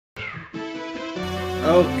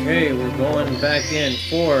Okay, we're going back in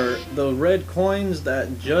for the red coins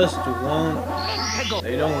that just won't...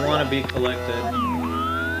 They don't want to be collected.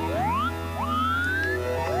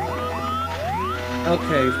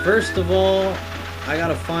 Okay, first of all, I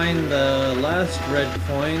gotta find the last red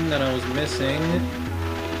coin that I was missing.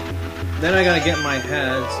 Then I gotta get my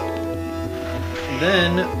hats.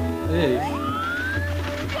 Then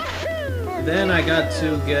I got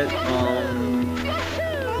to get,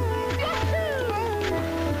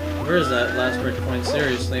 where's that last red coin?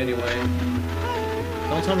 Seriously, anyway.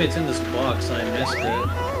 Don't tell me it's in this box, I missed it.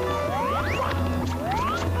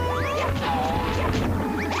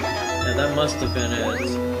 Yeah, that must have been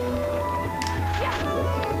it.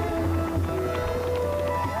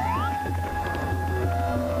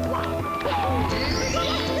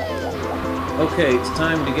 Okay, it's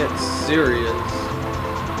time to get serious.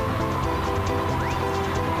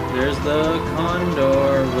 There's the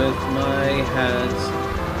condor with my hats.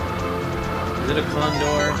 Is it a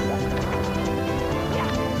condor?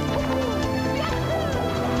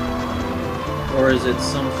 Or is it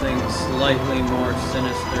something slightly more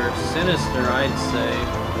sinister? Sinister, I'd say.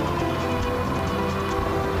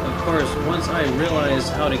 Of course, once I realize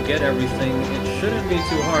how to get everything, it shouldn't be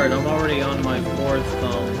too hard. I'm already on my 4th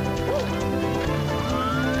thumb.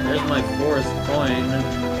 There's my 4th coin.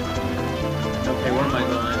 Okay, where am I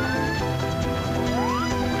going?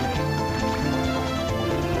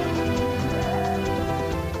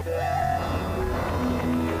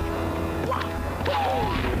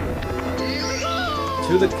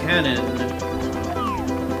 To the cannon.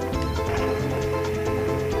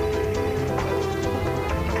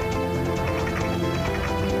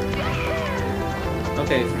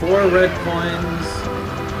 Okay, 4 red coins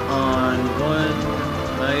on 1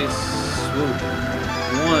 nice swoop.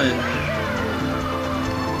 1.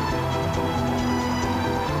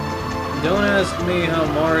 Don't ask me how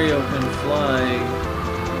Mario can fly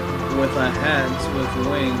with a hat with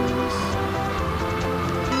wings.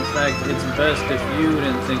 In fact, it's best if you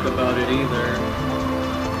didn't think about it either.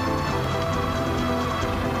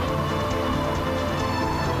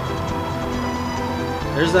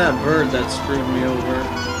 There's that bird that screwed me over.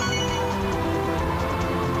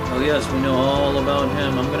 Oh yes, we know all about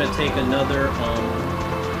him. I'm gonna take another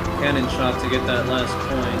cannon shot to get that last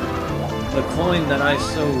coin. The coin that I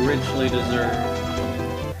so richly deserve.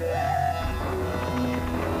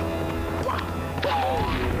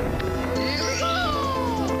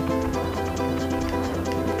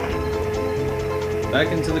 Back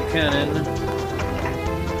into the cannon.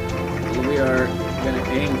 We are gonna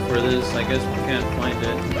aim for this. I guess we can't find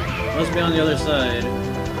it. Must be on the other side.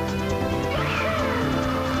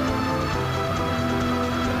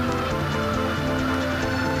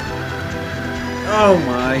 Oh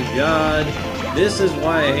my god. This is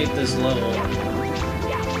why I hate this level.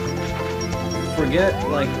 Forget,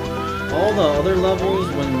 like, all the other levels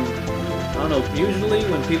when... I don't know, usually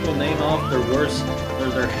when people name off their worst or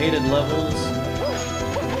their hated levels...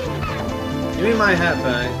 Give me my hat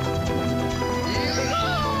back.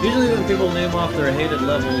 Usually when people name off their hated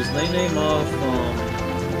levels, they name off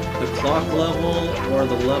the clock level or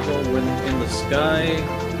the level when in the sky.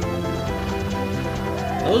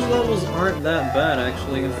 Those levels aren't that bad,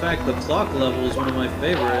 actually. In fact, the clock level is one of my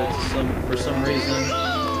favorites for some reason.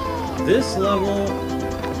 This level,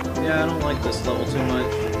 yeah, I don't like this level too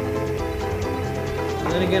much.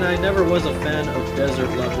 And then again, I never was a fan of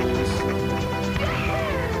desert levels.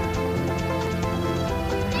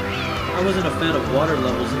 I wasn't a fan of water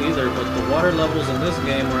levels either, but the water levels in this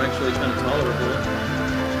game were actually kind of tolerable.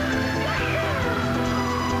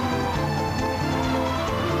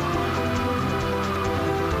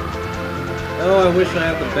 Oh, I wish I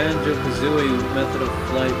had the Banjo-Kazooie method of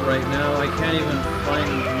flight right now. I can't even find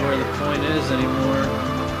where the coin is anymore.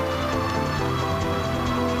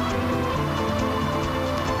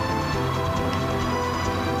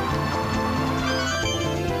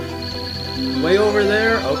 Way over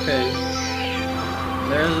there? Okay.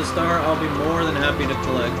 There's a star I'll be more than happy to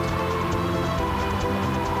collect.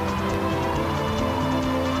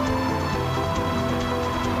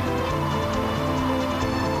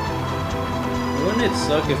 Wouldn't it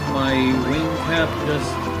suck if my wing cap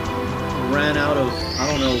just ran out of, I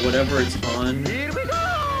don't know, whatever it's on?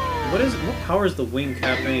 What powers the wing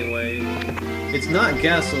cap anyway? It's not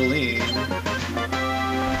gasoline. I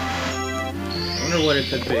wonder what it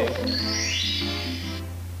could be.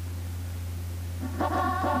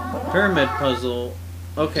 Pyramid puzzle.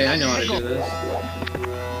 Okay, I know how to do this.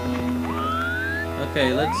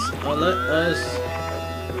 Okay, let us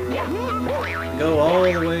go all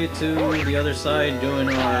the way to the other side doing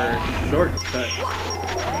our shortcut.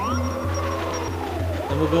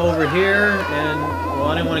 Then we'll go over here, and well,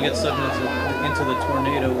 I didn't want to get sucked into the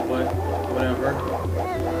tornado, but whatever.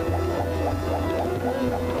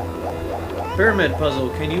 Pyramid puzzle.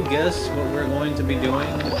 Can you guess what we're going to be doing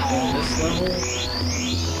in this level?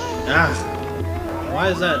 Ah! Why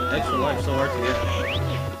is that extra life so hard to get?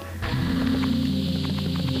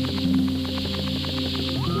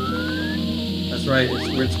 That's right,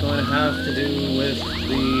 it's going to have to do with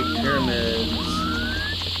the pyramids.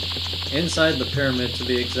 Inside the pyramid, to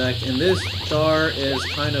be exact. And this star is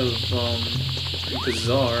kind of,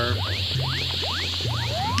 bizarre.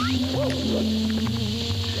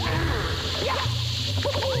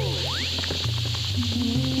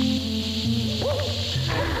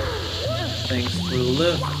 Thanks for the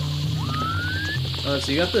lift.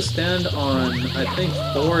 So you have to stand on, I think,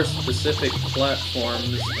 4 specific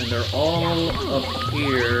platforms, and they're all up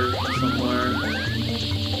here somewhere.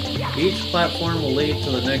 Each platform will lead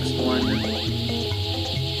to the next one.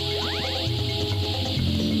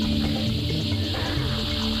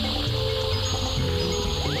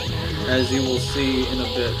 As you will see in a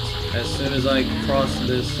bit, as soon as I cross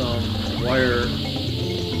this wire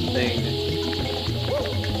thing.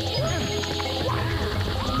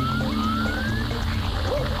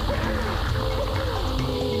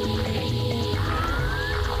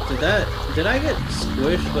 Did I get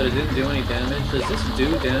squished but it didn't do any damage? Does this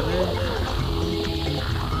do damage?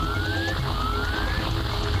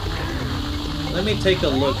 Let me take a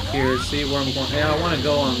look here, see where I'm going. Hey, I want to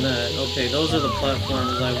go on that. Okay, those are the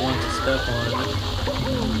platforms I want to step on.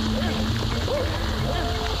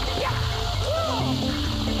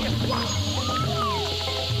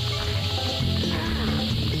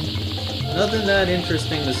 Nothing that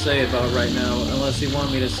interesting to say about right now, unless you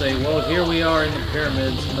want me to say, well, here we are in the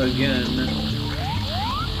pyramids again.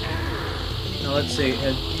 Now let's see,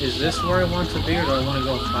 is this where I want to be, or do I want to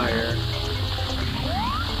go higher?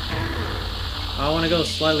 I want to go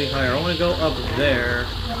slightly higher. I want to go up there.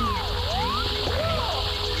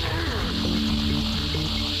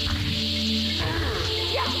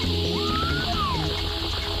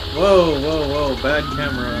 Whoa, whoa, whoa, bad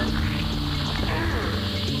camera.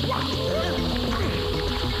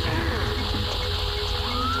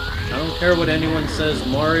 I don't care what anyone says,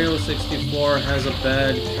 Mario 64 has a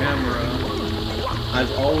bad camera.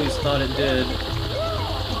 I've always thought it did.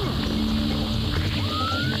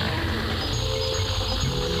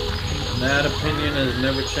 That opinion has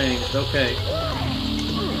never changed. Okay.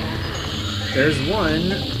 There's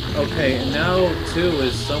one. Okay, and now 2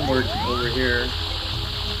 is somewhere over here.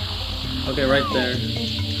 Okay, right there.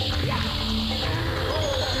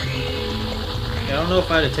 Yeah, I don't know if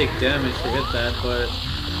I had to take damage to hit that, but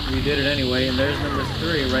we did it anyway. And there's number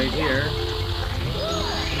 3 right here.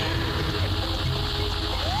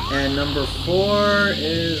 And number 4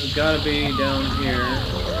 is gotta be down here.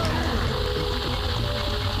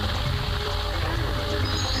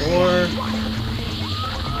 4,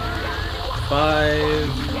 5,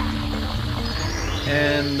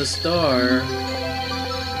 and the star.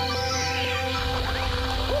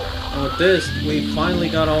 And with this, we finally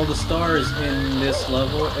got all the stars in this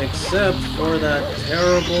level, except for that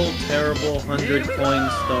terrible, terrible 100-coin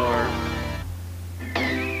star.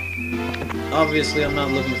 Obviously, I'm not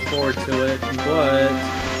looking forward to it, but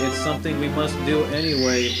it's something we must do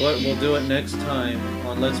anyway, but we'll do it next time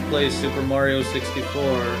on Let's Play Super Mario 64.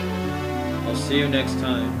 I'll see you next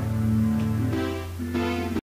time.